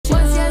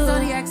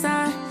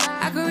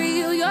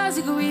stars,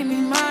 you can read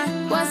me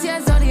mine. What's your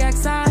zodiac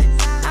sign?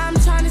 I'm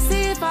trying to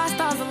see if our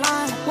stars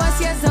align. What's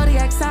your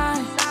zodiac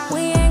sign? We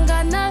ain't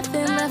got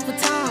nothing left for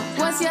time.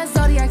 What's your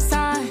zodiac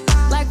sign?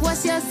 Like,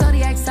 what's your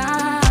zodiac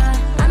sign?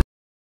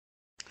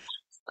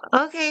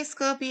 Okay,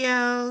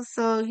 Scorpio.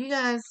 So you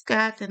guys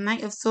got the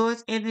Knight of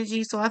Swords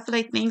energy. So I feel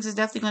like things is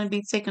definitely going to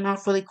be taken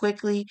off really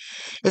quickly,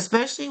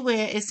 especially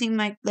where it seemed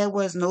like there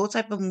was no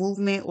type of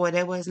movement or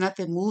there was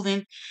nothing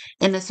moving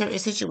in a certain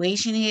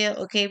situation here.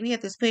 Okay, we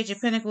have this Page of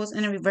Pentacles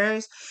in the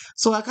reverse.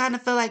 So I kind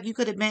of feel like you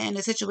could have been in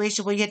a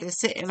situation where you had to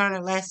sit and learn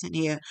a lesson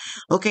here.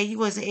 Okay, you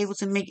wasn't able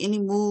to make any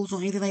moves or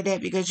anything like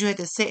that because you had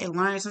to sit and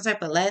learn some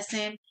type of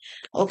lesson.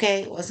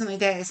 Okay, or something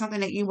like that. It's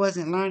something that you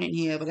wasn't learning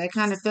here. But I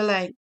kind of feel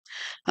like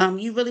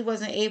you really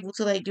wasn't able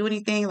to like do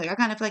anything. Like I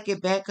kind of feel like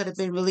your back could have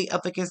been really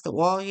up against the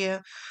wall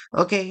here,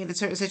 okay, in a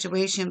certain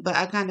situation. But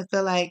I kind of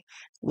feel like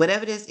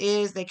whatever this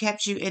is that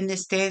kept you in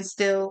this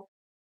standstill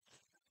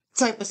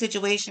type of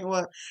situation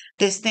or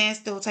this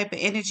standstill type of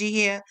energy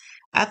here,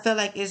 I feel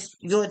like it's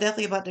you're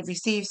definitely about to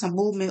receive some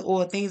movement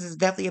or things is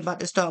definitely about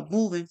to start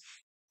moving,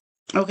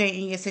 okay,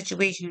 in your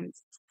situation.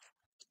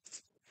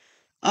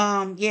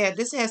 Yeah,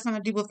 this has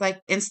something to do with like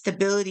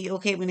instability,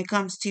 okay, when it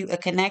comes to a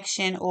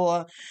connection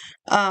or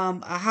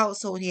a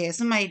household here.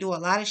 Somebody do a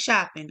lot of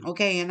shopping,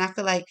 okay, and I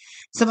feel like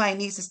somebody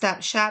needs to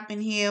stop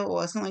shopping here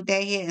or something like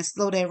that here and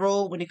slow their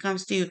roll when it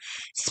comes to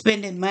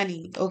spending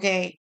money,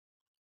 okay.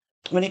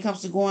 When it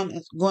comes to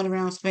going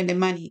around spending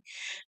money,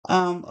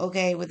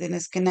 okay, within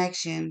this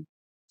connection.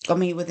 I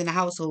mean, within the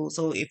household.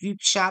 So if you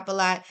shop a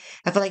lot,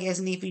 I feel like there's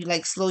a need for you to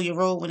like slow your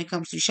roll when it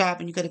comes to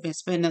shopping. You could have been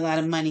spending a lot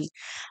of money,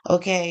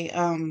 okay.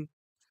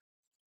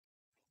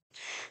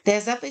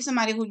 There's definitely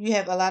somebody who you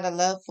have a lot of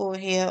love for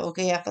here.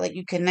 Okay. I feel like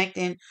you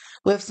connecting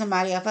with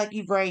somebody. I feel like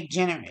you're very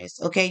generous.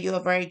 Okay. You're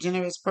a very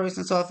generous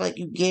person. So I feel like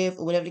you give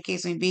or whatever the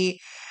case may be.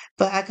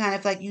 But I kind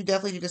of feel like you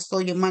definitely need to slow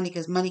your money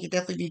because money could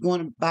definitely be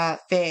going by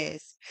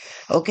fast.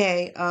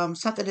 Okay.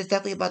 Something that's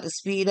definitely about to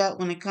speed up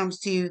when it comes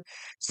to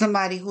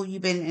somebody who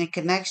you've been in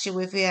connection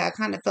with here. I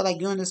kind of feel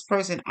like you and this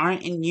person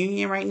aren't in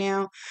union right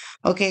now.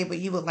 Okay. But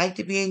you would like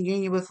to be in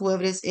union with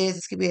whoever this is.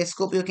 This could be a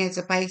Scorpio,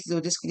 Cancer, Pisces,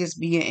 or this could just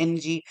be your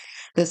energy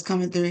that's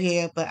coming through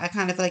here. But I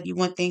kind of feel like you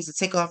want things to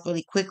take off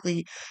really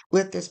quickly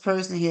with this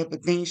person here,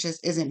 but things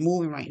just isn't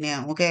moving right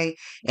now, okay?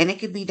 And it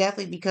could be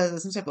definitely because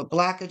of some type of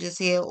blockages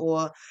here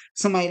or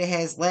somebody that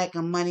has lack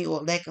of money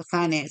or lack of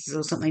finances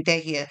or something like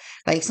that here.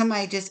 Like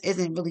somebody just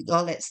isn't really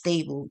all that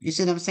stable. You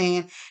see what I'm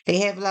saying? They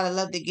have a lot of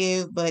love to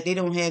give, but they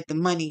don't have the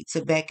money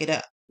to back it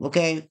up,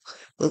 okay?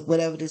 With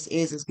whatever this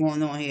is that's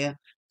going on here.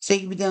 So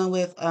you could be dealing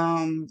with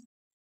uh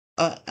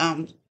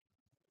um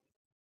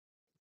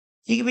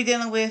you could be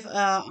dealing with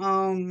a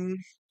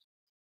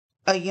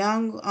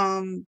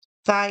young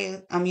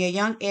fire, I mean a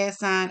young air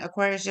sign,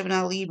 Aquarius,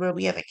 Gemini, Libra.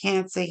 We have a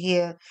Cancer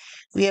here.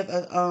 We have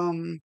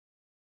a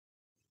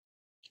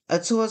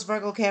Taurus,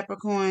 Virgo,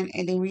 Capricorn,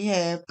 and then we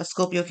have a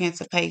Scorpio,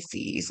 Cancer,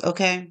 Pisces.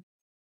 Okay.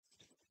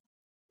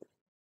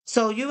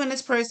 So you and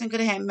this person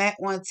could have met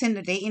on a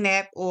Tinder dating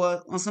app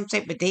or on some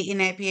type of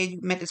dating app here. You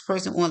met this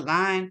person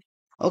online.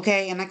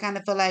 Okay, and I kind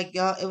of feel like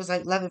y'all, it was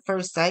like love at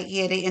first sight.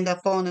 Yeah, they end up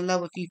falling in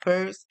love with you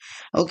first.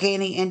 Okay,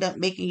 and they end up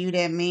making you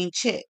that main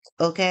chick.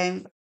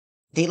 Okay.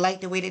 They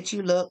like the way that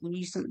you look when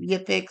you send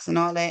your pics and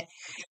all that,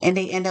 and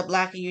they end up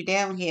locking you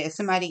down here.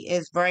 Somebody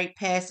is very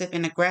passive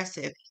and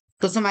aggressive.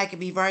 So somebody can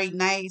be very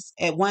nice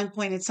at one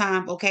point in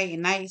time, okay,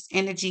 and nice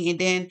energy, and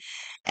then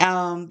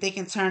they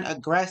can turn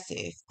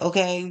aggressive,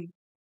 okay.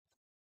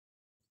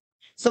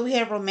 So we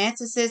have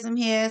romanticism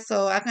here.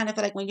 So I kind of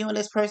feel like when you and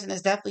this person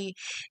is definitely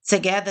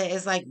together,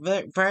 it's like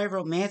very, very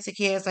romantic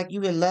here. It's like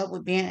you in love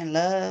with being in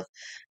love,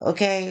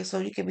 okay. So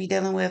you could be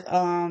dealing with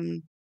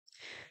a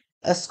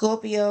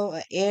Scorpio,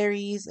 a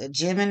Aries, a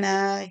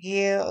Gemini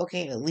here,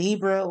 okay, a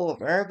Libra or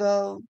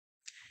Virgo,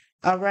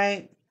 all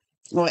right,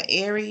 or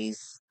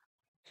Aries.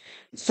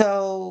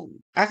 So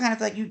I kind of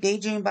feel like you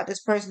daydream about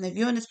this person. If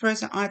you and this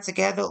person aren't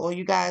together or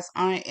you guys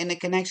aren't in a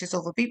connection,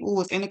 so for people who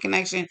was in a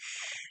connection,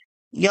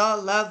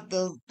 y'all love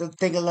the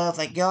thing of love.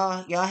 Like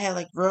y'all have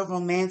like real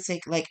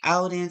romantic like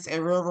outings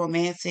and real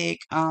romantic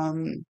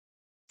y'all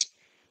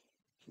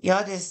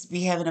just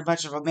be having a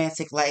bunch of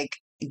romantic like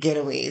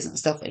getaways and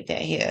stuff like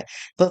that here.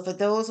 But for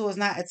those who is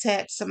not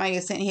attached, somebody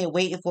is sitting here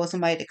waiting for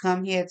somebody to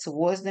come here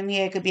towards them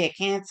here. It could be a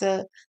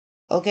Cancer,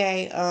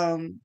 okay?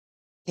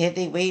 That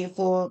they waiting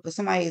for, but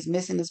somebody is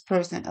missing this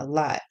person a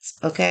lot,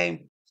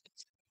 okay?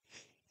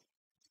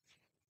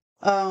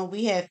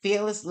 We have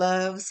fearless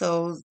love.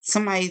 So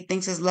somebody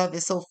thinks his love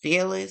is so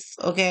fearless.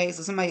 Okay.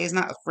 So somebody is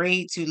not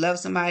afraid to love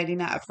somebody. They're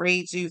not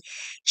afraid to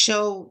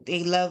show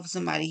they love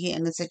somebody here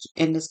in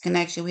in this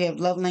connection. We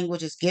have love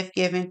language is gift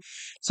giving.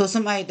 So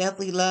somebody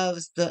definitely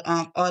loves the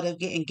art of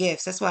getting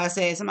gifts. That's why I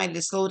said somebody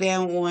to slow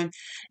down on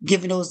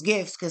giving those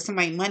gifts because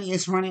somebody money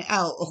is running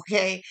out.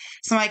 Okay.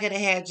 Somebody could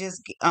have had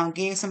just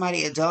gave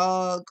somebody a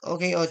dog,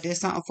 okay, or did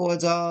something for a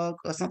dog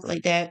or something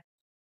like that,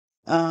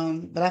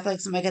 but I feel like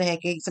somebody could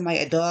have gave somebody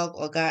a dog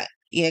or got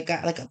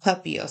like a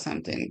puppy or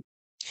something.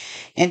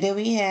 And then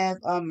we have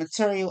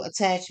material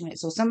attachment.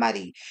 So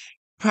somebody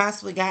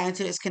possibly got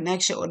into this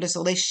connection or this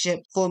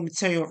relationship for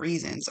material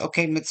reasons,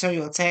 okay,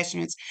 material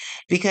attachments,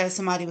 because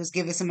somebody was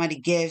giving somebody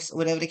gifts,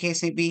 whatever the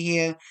case may be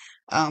here,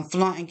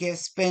 flaunting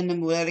gifts, spending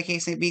them, whatever the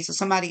case may be. So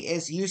somebody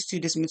is used to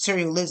this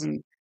materialism,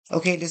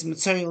 okay, this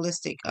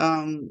materialistic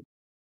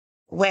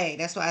way.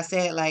 That's why I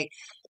said like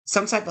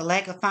some type of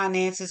lack of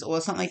finances or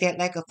something like that,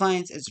 lack of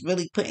funds is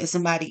really putting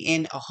somebody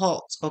in a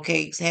halt,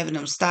 okay, it's having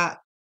them stop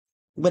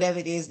whatever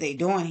it is they're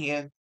doing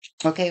here.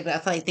 Okay, but I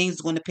feel like things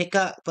are going to pick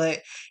up, but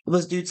it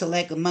was due to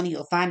lack of money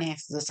or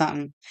finances or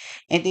something.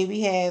 And then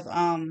we have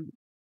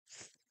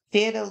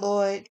fear of the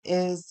Lord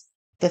is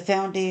the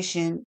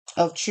foundation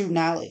of true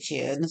knowledge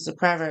here. And this is a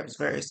Proverbs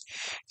verse.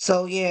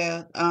 So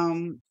yeah,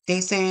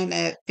 they saying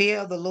that fear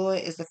of the Lord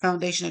is the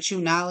foundation of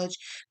true knowledge.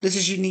 This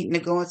is you needing to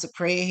go into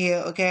prayer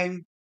here, okay?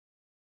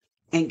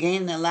 And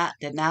gaining a lot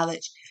the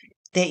knowledge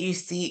that you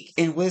seek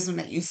and wisdom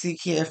that you seek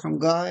here from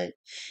God.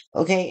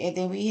 Okay, and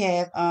then we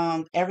have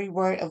every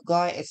word of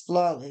God is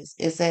flawless.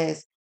 It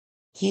says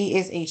he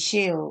is a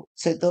shield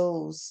to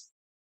those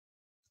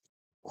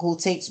who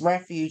takes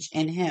refuge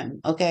in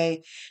him.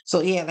 Okay.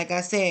 So yeah, like I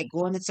said,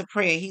 going into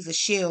prayer, he's a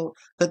shield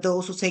for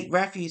those who take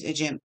refuge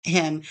in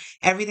him.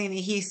 Everything that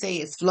he say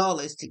is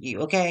flawless to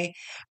you, okay?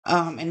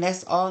 And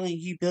that's all in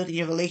you building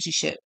your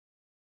relationship.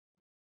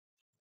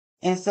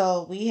 And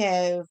so we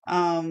have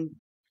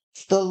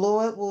the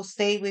Lord will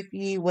stay with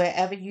you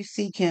wherever you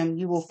seek him,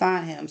 you will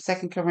find him.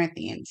 Second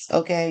Corinthians,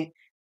 okay?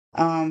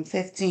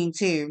 15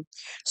 too.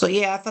 So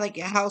yeah, I feel like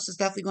your house is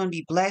definitely going to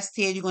be blessed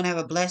here. You're going to have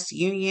a blessed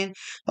union.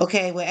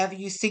 Okay, wherever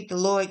you seek the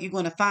Lord, you're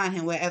going to find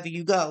him wherever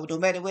you go. No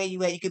matter where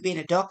you at, you could be in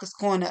the darkest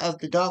corner of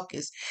the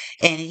darkest,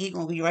 and he's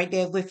going to be right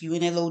there with you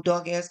in that little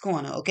dark ass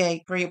corner.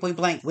 Okay, prayer point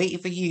blank, waiting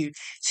for you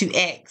to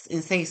ask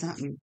and say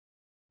something.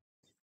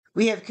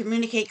 We have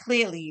communicate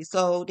clearly.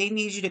 So they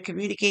need you to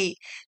communicate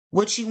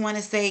what you want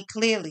to say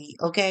clearly.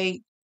 Okay.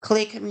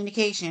 Clear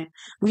communication.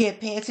 We have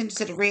pay attention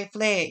to the red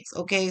flags.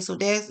 Okay. So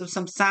there's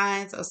some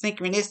signs or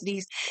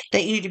synchronicities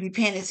that you need to be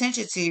paying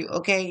attention to.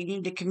 Okay. You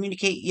need to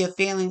communicate your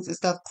feelings and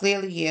stuff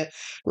clearly here.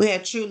 We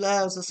have true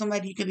love. So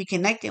somebody you can be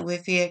connecting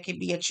with here can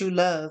be a true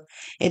love.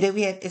 And then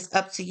we have it's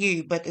up to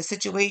you. But the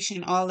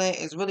situation, all that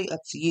is really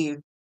up to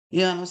you.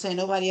 You know what I'm saying?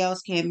 Nobody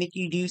else can make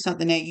you do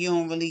something that that you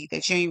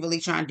ain't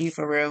really trying to do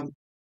for real.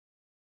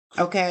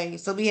 Okay,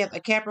 so we have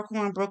a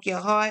Capricorn broke your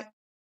heart.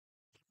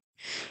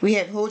 We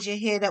have hold your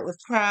head up with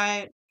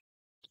pride.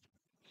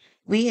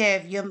 We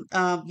have your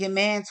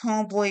man's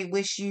homeboy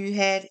wish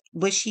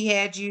he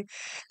had you.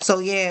 So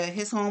yeah,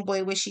 his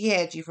homeboy wish he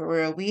had you for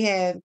real. We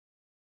have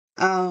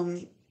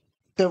um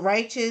the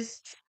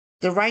righteous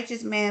the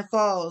righteous man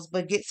falls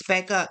but gets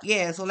back up.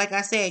 Yeah, so like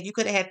I said, you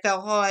could have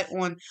felt hard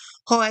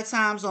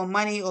times on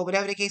money or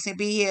whatever the case may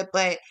be here,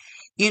 but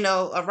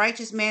a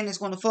righteous man is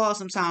going to fall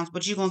sometimes,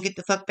 but you're going to get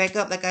the fuck back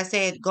up. Like I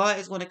said, God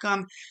is going to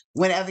come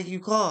whenever you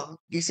call.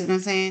 You see what I'm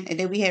saying? And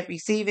then we have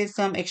receiving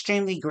some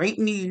extremely great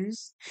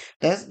news.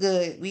 That's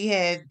good. We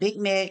have big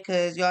mad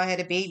because y'all had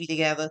a baby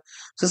together.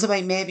 So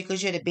somebody mad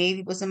because you had a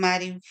baby with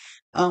somebody.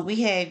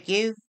 We have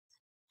give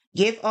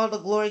all the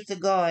glory to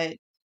God.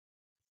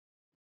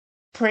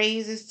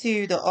 Praises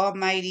to the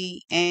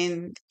Almighty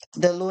and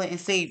the Lord and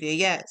Savior.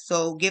 Yes.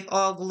 So give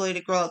all glory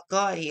to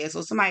God here.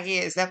 So somebody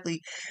here is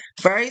definitely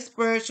very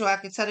spiritual. I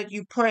can tell that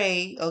you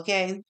pray.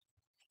 Okay.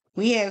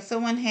 We have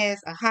someone has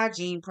a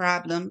hygiene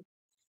problem.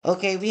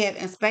 Okay, we have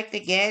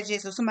inspected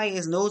gadgets. So somebody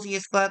is nosy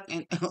as fuck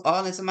and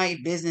all in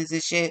somebody's business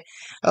and shit.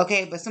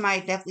 Okay, but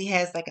somebody definitely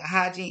has like a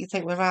hygiene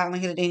type of problem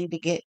here that they need to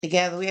get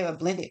together. We have a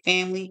blended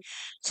family.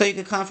 So you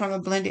could come from a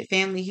blended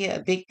family here,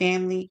 a big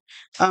family.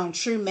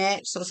 True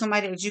match. So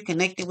somebody that you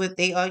connected with,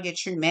 they are your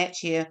true match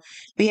here.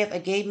 We have a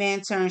gay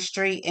man turned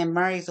straight and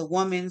marries a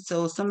woman.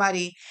 So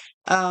somebody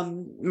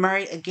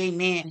married a gay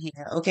man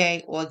here,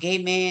 okay? Or a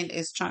gay man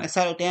is trying to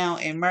settle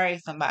down and marry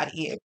somebody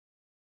here.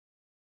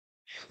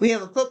 We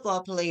have a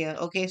football player,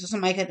 okay? So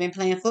somebody could have been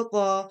playing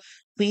football.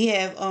 We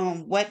have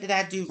what did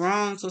I do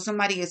wrong? So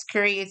somebody is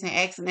curious and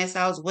asking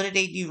themselves, what did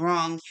they do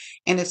wrong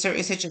in a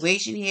certain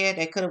situation here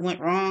that could have went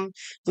wrong?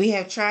 We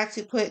have tried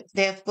to put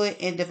their foot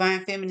in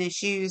divine feminine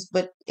shoes,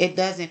 but it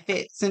doesn't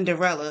fit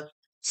Cinderella.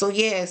 So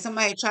yeah,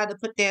 somebody tried to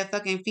put their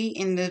fucking feet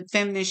in the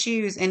feminine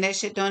shoes and that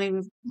shit don't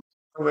even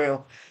for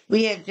real.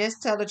 We have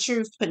just tell the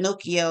truth,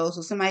 Pinocchio. So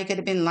somebody could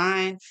have been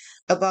lying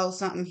about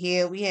something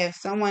here. We have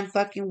someone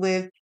fucking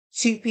with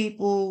two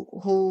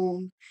people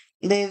who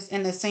lives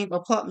in the same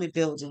apartment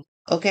building.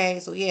 Okay,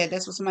 so yeah,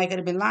 that's what somebody could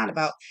have been lying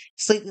about.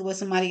 Sleeping with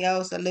somebody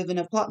else that live in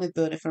an apartment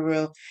building for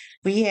real.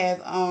 We have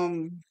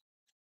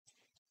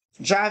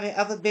driving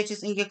other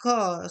bitches in your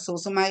car. So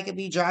somebody could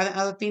be driving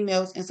other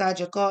females inside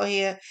your car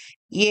here.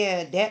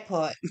 Yeah, that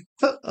part.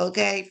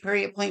 Okay,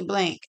 period point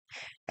blank.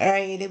 All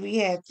right, then we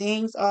have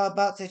things are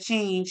about to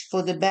change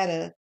for the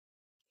better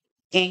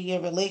in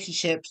your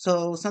relationship.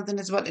 So something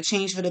is about to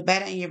change for the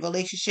better in your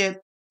relationship.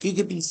 You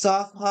could be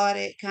soft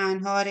hearted,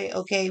 kind hearted.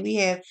 Okay, we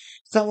have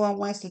someone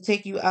wants to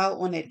take you out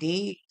on a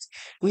date.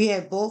 We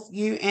have both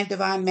you and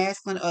divine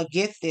masculine are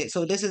gifted.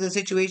 So this is a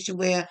situation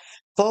where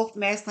both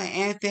masculine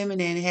and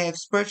feminine have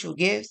spiritual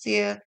gifts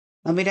here.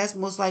 I mean, that's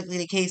most likely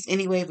the case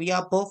anyway, but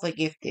y'all both are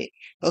gifted.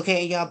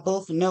 Okay, y'all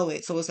both know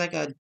it. So it's like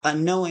a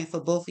knowing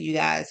for both of you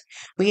guys.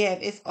 We have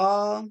it's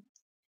all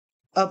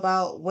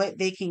about what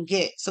they can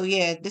get. So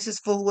yeah, this is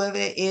for whoever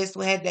it is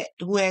who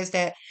has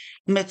that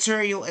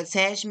material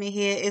attachment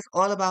here. It's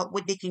all about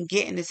what they can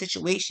get in the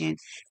situation.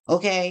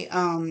 Okay.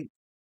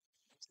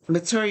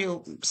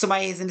 Material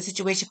somebody is in a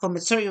situation for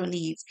material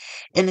needs,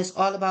 and it's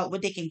all about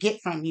what they can get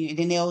from you, and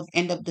then they'll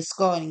end up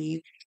discarding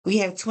you. We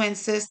have twin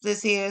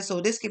sisters here,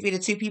 so this could be the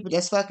two people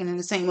that's fucking in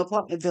the same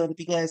apartment building,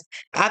 because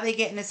I've been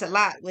getting this a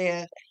lot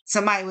where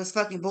somebody was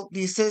fucking both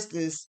these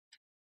sisters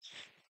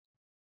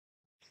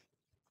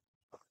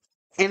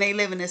and they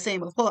live in the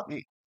same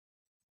apartment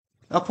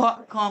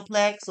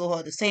complex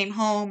or the same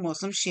home or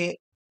some shit.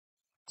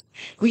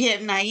 We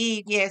have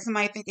naive, yeah,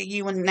 somebody think that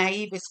you and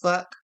naive as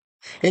fuck.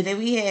 And then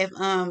we have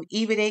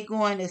either they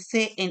going to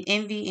sit and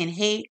envy and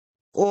hate,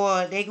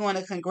 or they going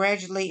to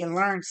congratulate and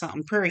learn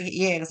something. Period.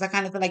 Yeah, because I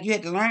kind of feel like you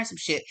had to learn some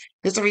shit.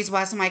 That's the reason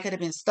why somebody could have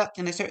been stuck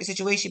in a certain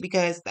situation,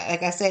 because,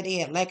 like I said, they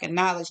had lack of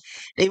knowledge.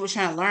 They were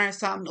trying to learn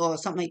something or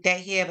something like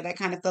that here. But I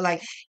kind of feel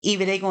like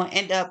either they going to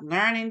end up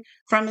learning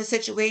from the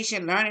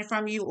situation, learning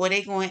from you, or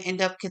they going to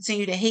end up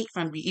continue to hate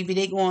from you. Either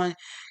they going,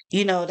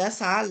 that's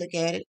how I look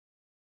at it.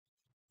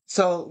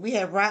 So we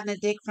have rotten a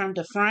dick from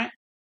the front.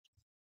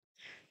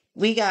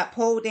 We got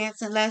pole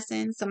dancing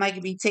lessons. Somebody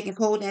could be taking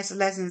pole dancing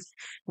lessons.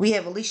 We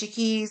have Alicia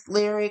Keys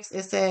lyrics.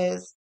 It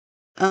says,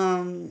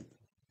 um,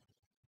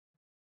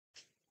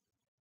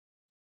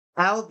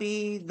 I'll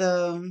be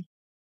the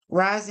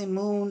rising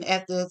moon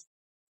at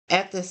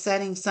the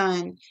setting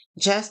sun,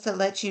 just to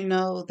let you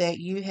know that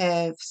you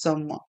have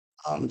someone.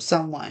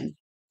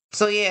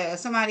 So yeah,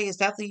 somebody is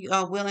definitely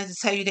willing to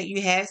tell you that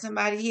you have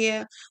somebody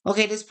here.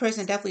 Okay, this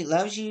person definitely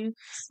loves you.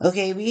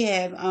 Okay, we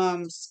have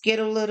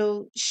skittle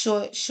little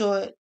short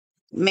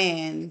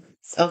man.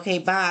 Okay,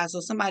 bye.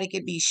 So somebody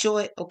could be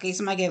short. Okay,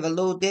 somebody could have a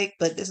little dick,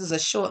 but this is a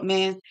short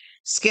man.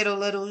 Skittle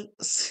little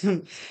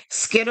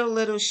skittle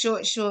little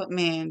short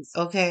man.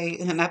 Okay,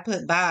 and I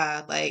put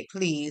bye, like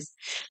please.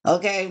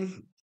 Okay.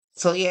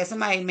 So yeah,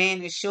 somebody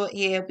man is short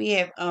here. We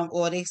have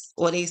or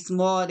they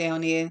small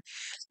down there.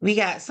 We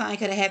got something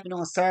could have happened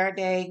on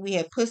Saturday. We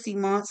have Pussy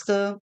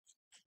Monster.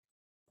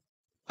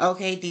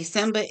 Okay,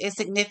 December is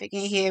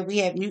significant here. We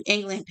have New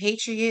England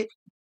Patriot.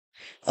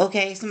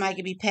 Okay, somebody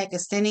could be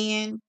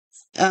Pakistani.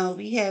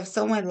 We have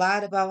someone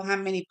lied about how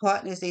many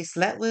partners they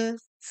slept with.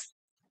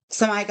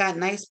 Somebody got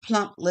nice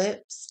plump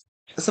lips.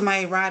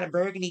 Somebody ride a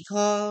burgundy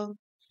car.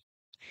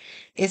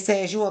 It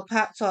says you're a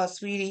Pop Tart,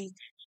 sweetie.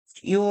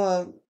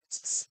 You're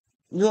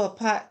you're a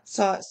Pop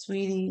Tart,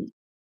 sweetie.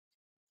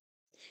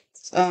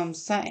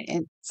 Something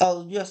and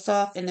oh, you're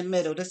soft in the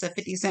middle. This is a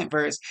 50 Cent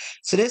verse.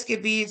 So this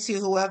could be to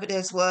whoever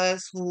this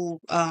was who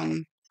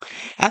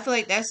I feel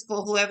like that's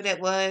for whoever that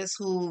was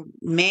who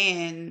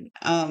man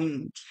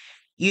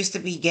used to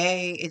be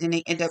gay and then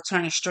they end up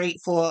turning straight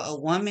for a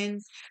woman.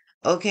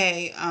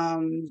 Okay,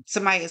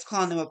 somebody is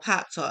calling them a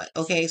pop tart.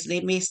 Okay, so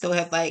they may still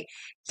have like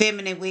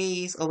feminine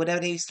ways or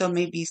whatever, they still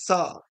may be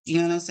soft, you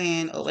know what I'm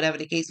saying, or whatever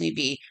the case may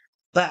be.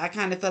 But I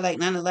kind of feel like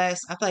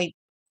nonetheless, I feel like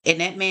in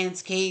that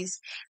man's case,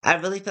 I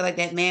really feel like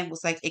that man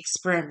was like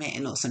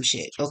experimenting or some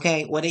shit.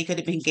 Okay, or they could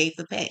have been gay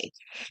for pay.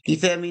 You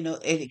feel me? No,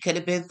 it could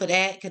have been for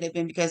that. Could have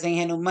been because they ain't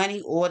had no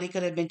money, or they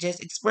could have been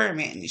just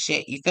experimenting and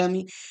shit. You feel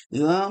me?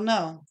 You don't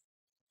know.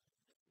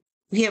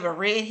 We have a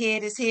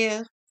redhead is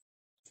here.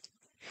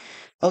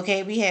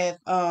 Okay, we have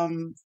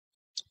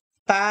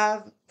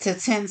 5 to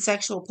 10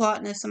 sexual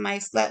partners somebody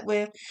slept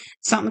with.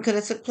 Something could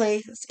have took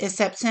place in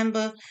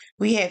September.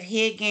 We have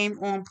head game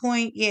on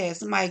point. Yeah,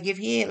 somebody give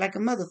head like a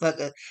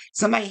motherfucker.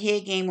 Somebody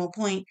head game on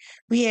point.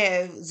 We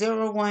have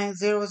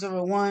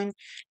 01001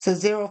 to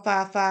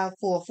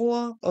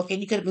 05544. Okay,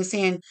 you could have been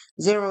saying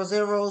 0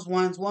 0s,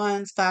 1s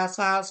 1s, 5s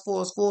 5s,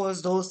 4s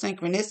 4s, those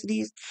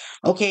synchronicities.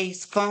 Okay,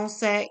 phone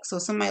sex. So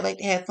somebody like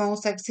to have phone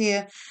sex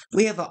here.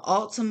 We have an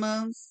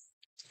Ultima.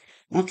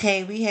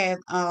 Okay, we have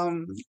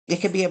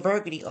it could be a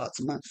burgundy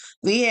Ultima.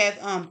 We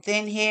have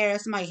thin hair,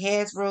 somebody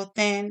hair's real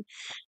thin.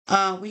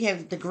 We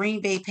have the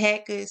Green Bay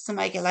Packers,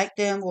 somebody can like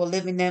them or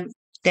live in them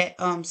that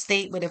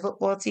state where the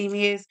football team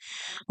is.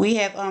 We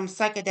have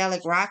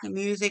psychedelic rock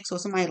music, so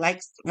somebody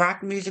likes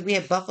rock music. We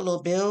have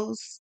Buffalo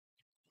Bills.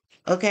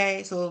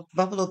 Okay, so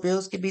Buffalo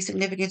Bills could be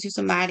significant to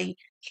somebody.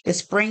 The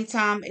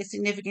springtime is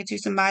significant to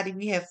somebody.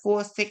 We have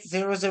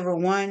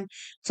 46001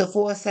 to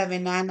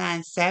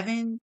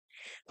 47997.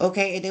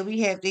 Okay, and then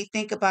we have they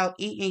think about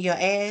eating your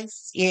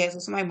ass. Yeah, so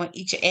somebody want to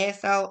eat your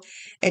ass out.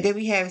 And then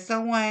we have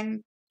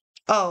someone,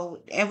 oh,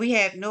 and we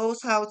have knows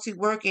how to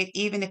work it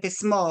even if it's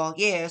small.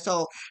 Yeah,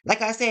 so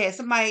like I said,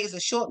 somebody is a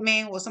short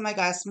man or somebody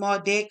got a small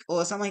dick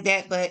or something like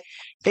that, but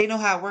they know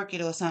how to work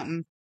it or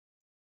something.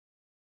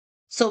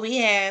 So we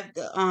have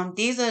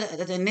these are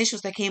the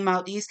initials that came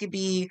out. These could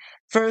be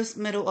first,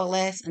 middle, or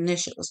last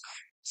initials.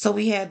 So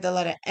we have the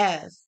letter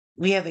F.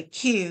 We have a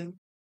Q.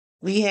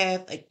 We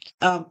have a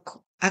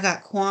I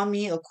got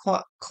Kwame or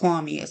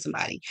Kwame or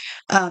somebody.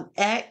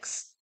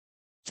 X.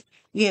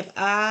 We have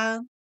I.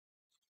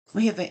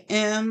 we have an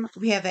M,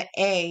 we have an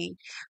A,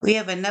 we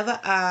have another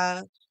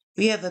I,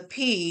 we have a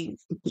P,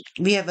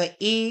 we have an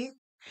E,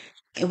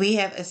 and we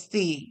have a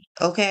C.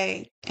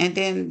 Okay, and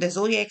then the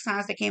zodiac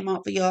signs that came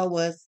out for y'all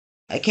was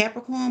a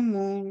Capricorn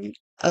moon,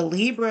 a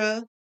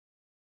Libra,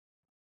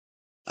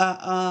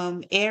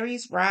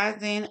 Aries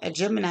rising, a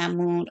Gemini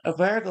moon, a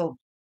Virgo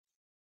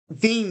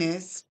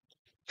Venus,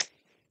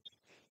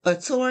 a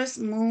Taurus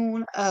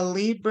moon, a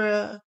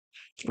Libra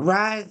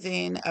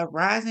rising, a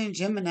rising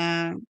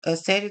Gemini, a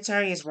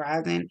Sagittarius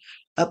rising,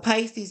 a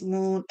Pisces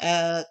moon,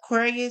 a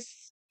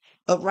Aquarius,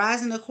 a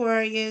rising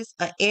Aquarius,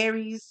 a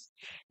Aries,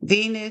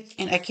 Venus,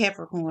 and a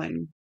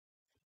Capricorn.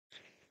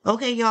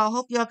 Okay, y'all.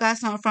 Hope y'all got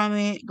something from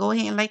it. Go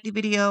ahead and like the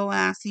video, and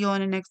I'll see you on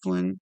the next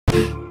one.